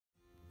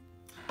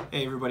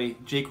Hey everybody,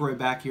 Jake Roy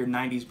back here,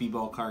 90s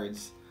Bball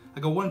cards.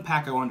 I got one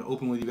pack I wanted to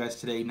open with you guys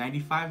today,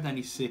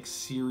 95-96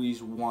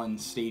 Series 1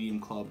 Stadium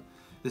Club.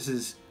 This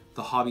is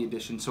the hobby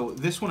edition. So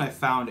this one I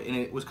found, and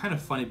it was kind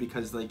of funny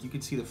because like you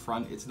can see the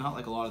front, it's not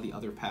like a lot of the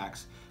other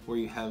packs where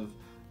you have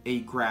a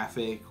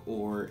graphic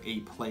or a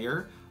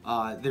player.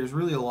 There's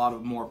really a lot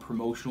of more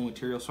promotional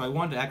material, so I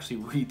wanted to actually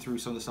read through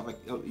some of the stuff. Like,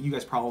 you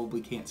guys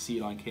probably can't see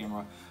it on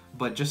camera,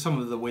 but just some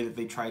of the way that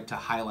they tried to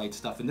highlight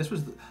stuff. And this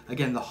was,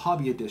 again, the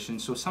hobby edition,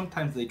 so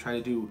sometimes they try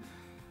to do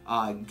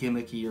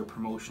gimmicky or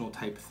promotional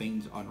type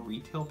things on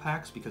retail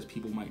packs because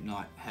people might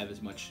not have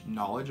as much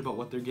knowledge about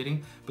what they're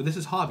getting. But this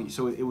is hobby,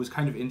 so it was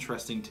kind of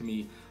interesting to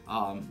me,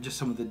 just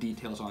some of the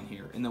details on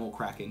here, and then we'll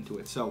crack into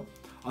it. So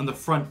on the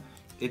front,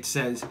 it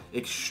says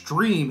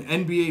Extreme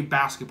NBA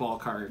Basketball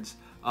Cards.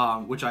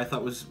 Which I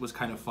thought was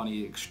kind of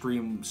funny.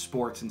 Extreme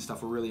sports and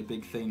stuff were really a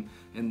big thing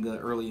in the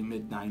early and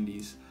mid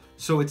 90s.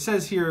 So it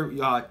says here,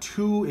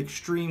 2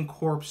 Extreme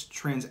Corps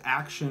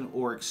transaction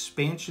or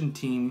expansion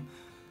team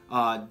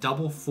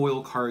double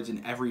foil cards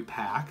in every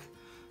pack.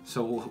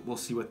 So we'll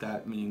see what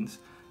that means.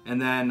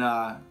 And then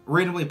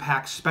randomly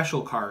packed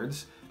special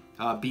cards,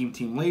 Beam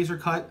Team Laser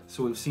Cut.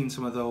 So we've seen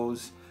some of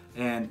those.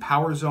 And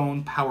Power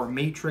Zone, Power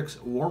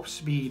Matrix, Warp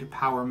Speed,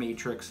 Power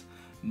Matrix,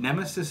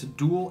 Nemesis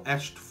Dual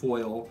Etched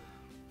Foil,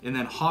 and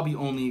then hobby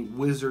only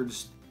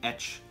Wizards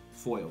Etch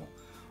Foil.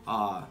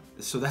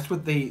 So that's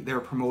what they're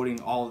promoting,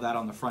 all of that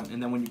on the front.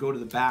 And then when you go to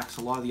the backs,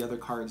 a lot of the other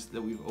cards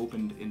that we've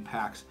opened in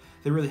packs,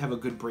 they really have a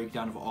good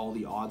breakdown of all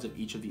the odds of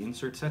each of the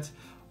insert sets.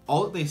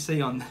 All that they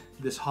say on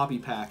this hobby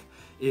pack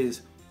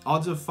is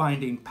odds of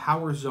finding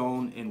Power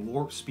Zone and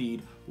Warp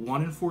Speed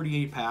 1 in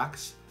 48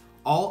 packs,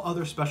 all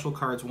other special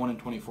cards 1 in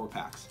 24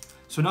 packs.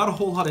 So not a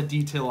whole lot of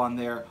detail on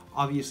there.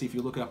 Obviously, if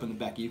you look it up in the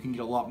Becky, you can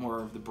get a lot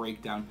more of the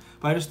breakdown.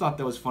 But I just thought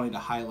that was funny to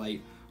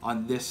highlight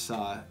on this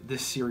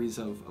this series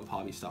of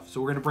hobby stuff. So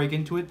we're gonna break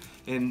into it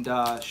and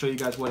show you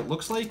guys what it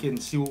looks like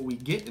and see what we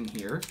get in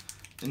here.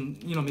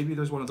 And you know, maybe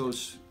there's one of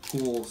those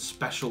cool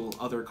special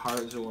other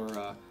cards or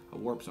a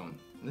Warp Zone.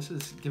 And this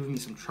is giving me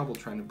some trouble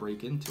trying to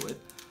break into it.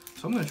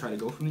 So I'm gonna try to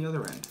go from the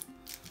other end.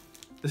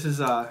 This is,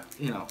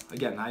 you know,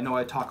 again, I know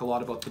I talk a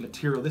lot about the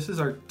material. This is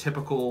our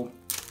typical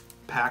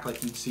pack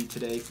like you'd see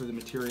today for the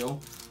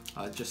material.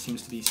 It just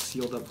seems to be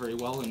sealed up very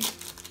well, and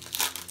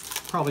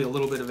probably a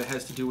little bit of it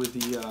has to do with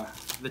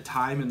the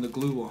time and the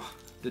glue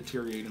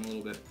deteriorating a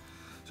little bit.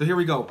 So here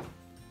we go.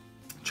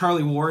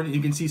 Charlie Ward. You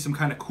can see some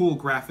kind of cool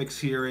graphics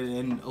here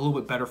and a little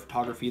bit better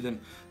photography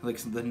than like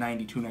the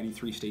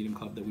 92-93 Stadium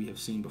Club that we have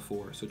seen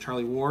before. So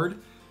Charlie Ward.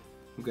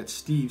 We've got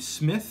Steve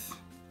Smith.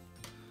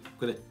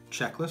 We've got a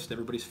checklist,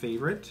 everybody's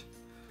favorite.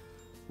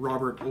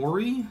 Robert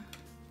Ory.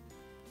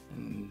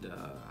 And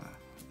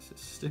this is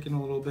sticking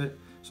a little bit.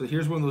 So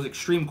here's one of those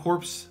Extreme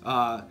Corps.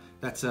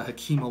 That's a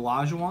Hakeem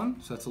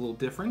Olajuwon, so that's a little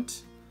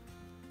different.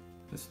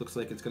 This looks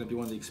like it's going to be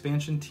one of the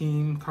expansion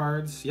team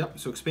cards. Yep,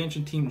 so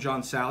expansion team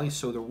John Sally.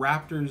 So the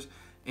Raptors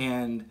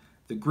and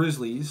the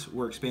Grizzlies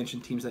were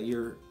expansion teams that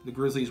year. The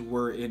Grizzlies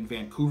were in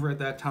Vancouver at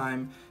that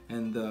time,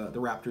 and the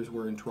Raptors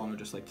were in Toronto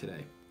just like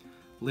today.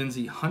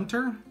 Lindsey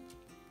Hunter.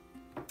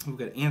 We've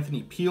got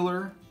Anthony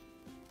Peeler.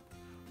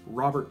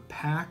 Robert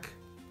Pack.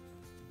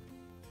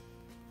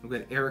 We've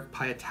got Eric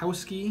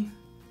Piatowski.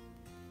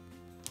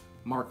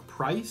 Mark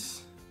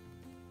Price.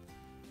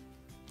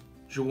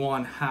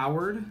 Juwan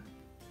Howard.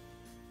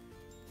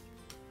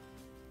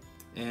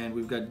 And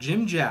we've got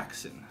Jim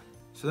Jackson.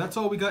 So that's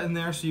all we got in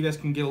there, so you guys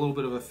can get a little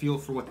bit of a feel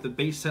for what the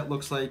base set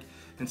looks like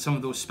and some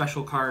of those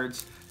special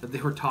cards that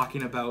they were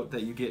talking about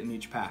that you get in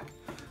each pack.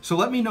 So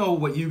let me know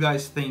what you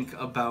guys think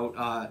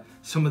about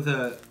some of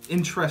the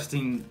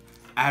interesting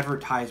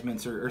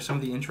advertisements or some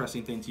of the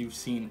interesting things you've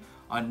seen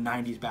on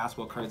 90s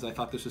basketball cards. I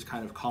thought this was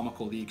kind of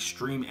comical, the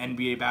Extreme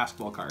NBA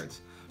basketball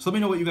cards. So let me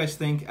know what you guys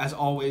think. As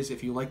always,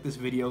 if you like this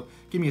video,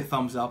 give me a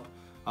thumbs up.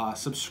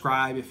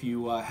 Subscribe if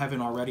you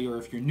haven't already, or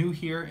if you're new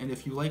here. And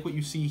if you like what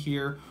you see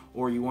here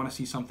or you want to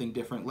see something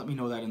different, let me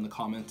know that in the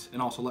comments.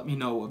 And also let me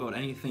know about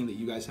anything that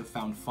you guys have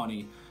found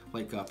funny,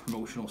 like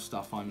promotional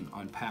stuff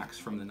on packs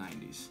from the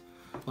 90s.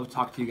 Love to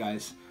talk to you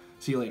guys.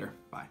 See you later.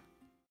 Bye.